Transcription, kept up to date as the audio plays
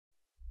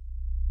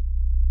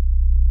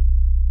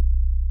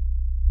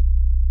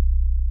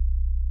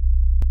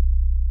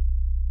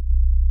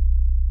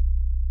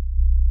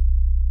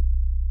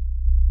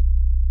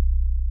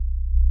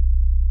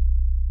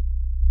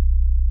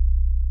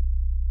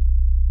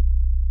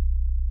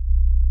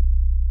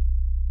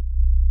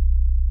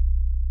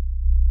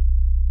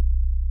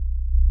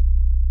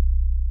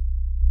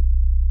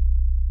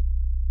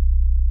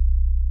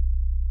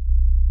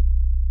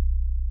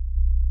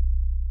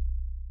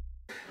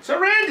So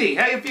Randy,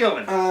 how you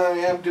feeling?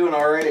 Yeah, I'm doing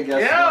all right, I guess.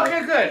 Yeah,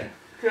 okay, good.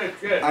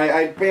 Good.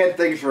 Bad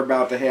things are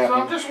about to happen. So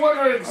I'm just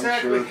wondering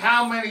exactly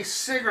how many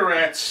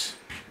cigarettes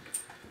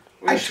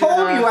I told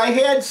you I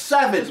had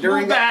 7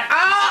 during that.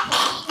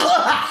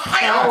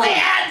 I only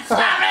had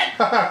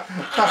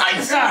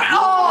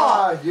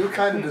 7! You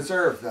kind of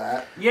deserve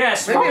that.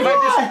 Yes. Maybe if I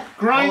just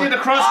grind it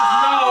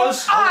across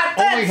his nose.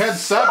 Only had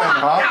 7,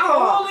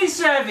 huh? Only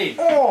 7.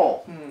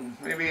 Oh!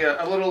 Maybe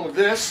a little of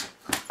this.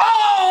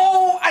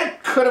 Oh! I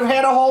could have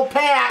had a whole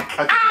pack.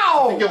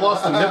 I think you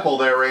lost a nipple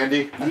there,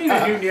 Randy. You need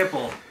a new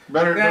nipple.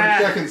 Better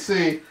check and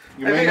see.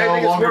 You may no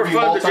think it's longer more be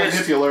fun to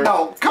multi-nipular.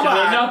 No, come Should on,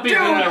 I not be dude,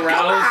 doing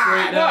aroused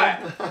right now?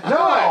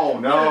 No.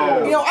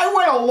 You know, I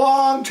went a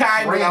long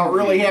time without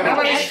really having. How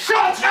many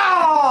shots?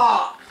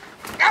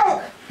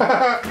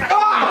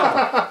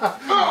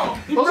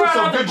 Those are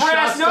some good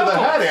shots to the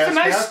head, It's a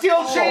nice Azkath.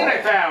 steel chain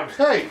I found.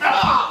 Hey,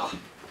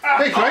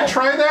 can I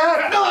try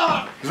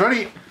that? Is there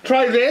any...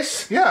 Try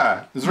this.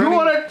 Yeah. Is there You any...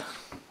 want it?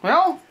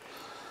 Well,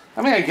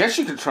 I mean, I guess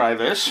you could try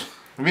this.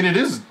 I mean, it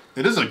is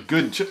a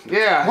good...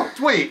 Yeah. What?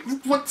 Wait.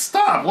 What?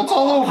 Stop. What's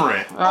all over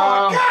it? Oh,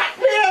 God,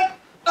 man!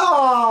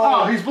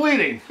 Oh, he's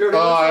bleeding.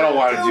 Oh, I don't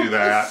want to do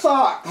that. It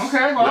sucks.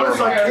 Okay, well, Never it's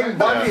mind. like King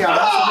Bundy on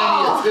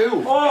WrestleMania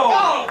 2.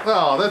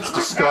 Oh, that's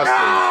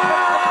disgusting.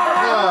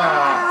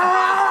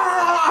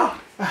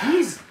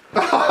 He's.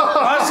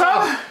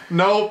 awesome.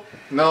 Nope.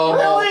 No.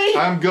 Really?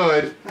 I'm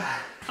good.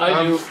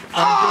 I do.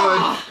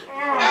 I'm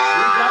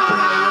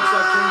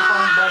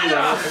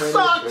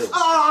Sucks. good.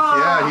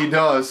 Yeah, he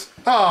does.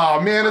 Oh,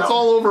 man, it's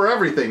all over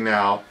everything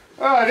now.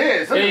 Oh, it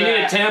is. Look Hey, you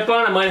at need a that.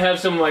 tampon? I might have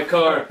some in my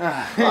car.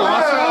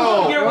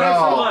 Oh, Get away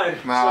from blood.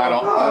 No, I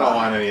don't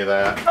want any of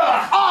that.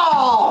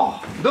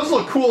 Oh! Those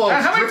look cool on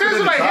How many dripping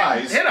times in have its I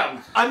eyes. hit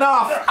him?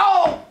 Enough!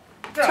 Oh!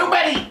 Too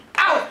many!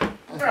 Ow!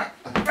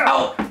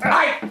 Oh!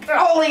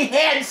 I only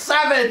had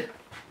 7!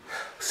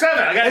 7.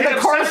 I got In hit the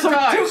him course 7 of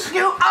times.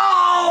 2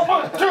 Oh!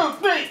 1, 2,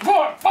 3,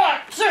 4,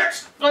 5,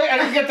 6. Wait, I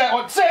didn't get that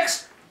one.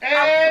 6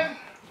 and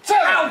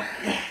 7.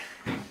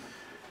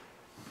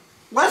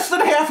 Less than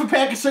half a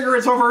pack of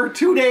cigarettes over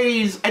 2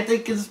 days, I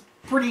think, is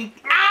pretty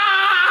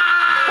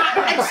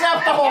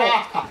acceptable.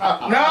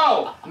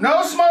 No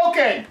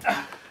smoking.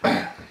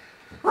 Now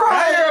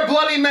Right? you're a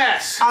bloody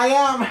mess. I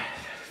am.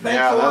 Thanks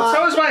Yeah, a lot.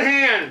 So is my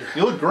hand.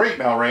 You look great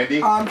now,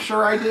 Randy. I'm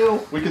sure I do.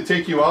 We could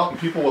take you out and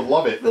people would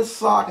love it. This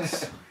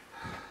sucks.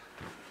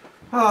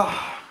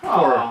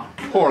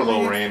 Poor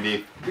little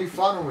Randy. It'd be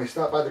fun when we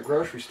stop by the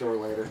grocery store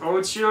later. Oh,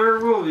 it's your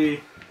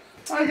movie.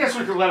 I guess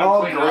we could let him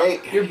Oh, clean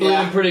great. You're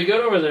bleeding pretty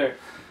good over there.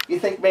 You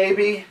think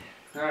maybe?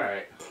 up. All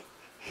right.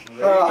 Well, there you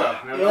go.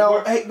 Now, You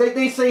know, hey,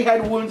 they say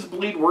head wounds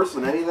bleed worse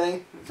than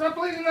anything. it's not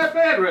bleeding that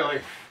bad, really.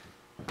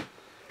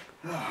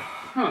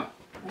 Huh.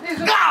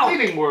 These are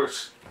bleeding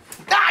worse.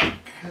 Die!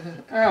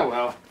 Oh,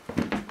 well.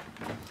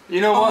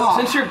 You know what? Oh.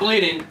 Since you're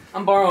bleeding,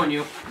 I'm borrowing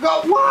you.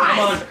 Go, why? Come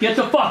on, get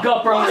the fuck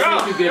up, or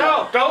I'll make you get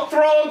up. No, don't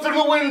throw him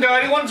through the window.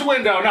 Anyone's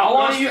window. No,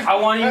 I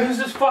want to use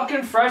this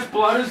fucking fresh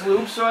blood as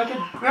lube so I can.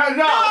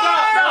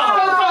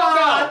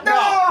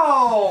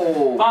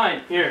 No.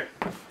 Fine, here.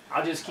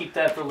 I'll just keep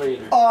that for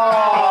later. Oh,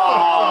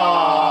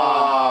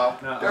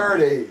 No.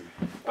 Dirty.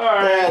 All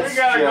right, that's we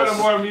gotta go to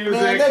just- more music.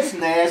 man, that's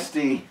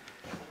nasty.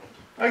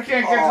 I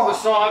can't get to the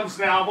songs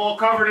now. I'm all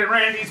covered in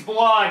Randy's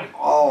blood.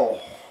 Oh,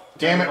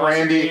 Damn it, Wash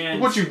your Randy. hands.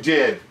 Look what you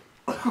did.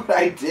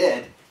 I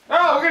did.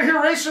 Oh, we're gonna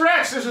hear Racer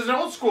X. This is an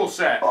old school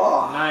set.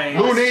 Oh, Nice.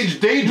 Moon Age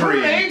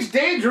Daydream. Moon Age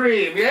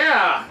Daydream,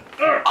 yeah.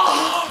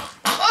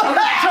 I'm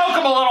gonna choke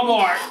him a little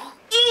more.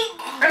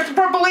 That's the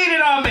purple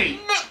eating on me.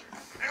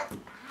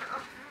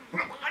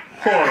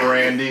 Poor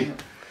Randy.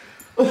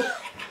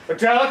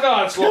 Metallic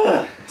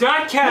Onslaught.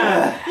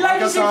 .com.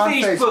 Like us us on on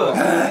Facebook.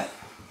 Facebook.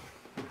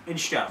 And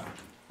stuff.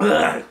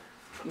 I'm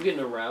getting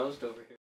aroused over here.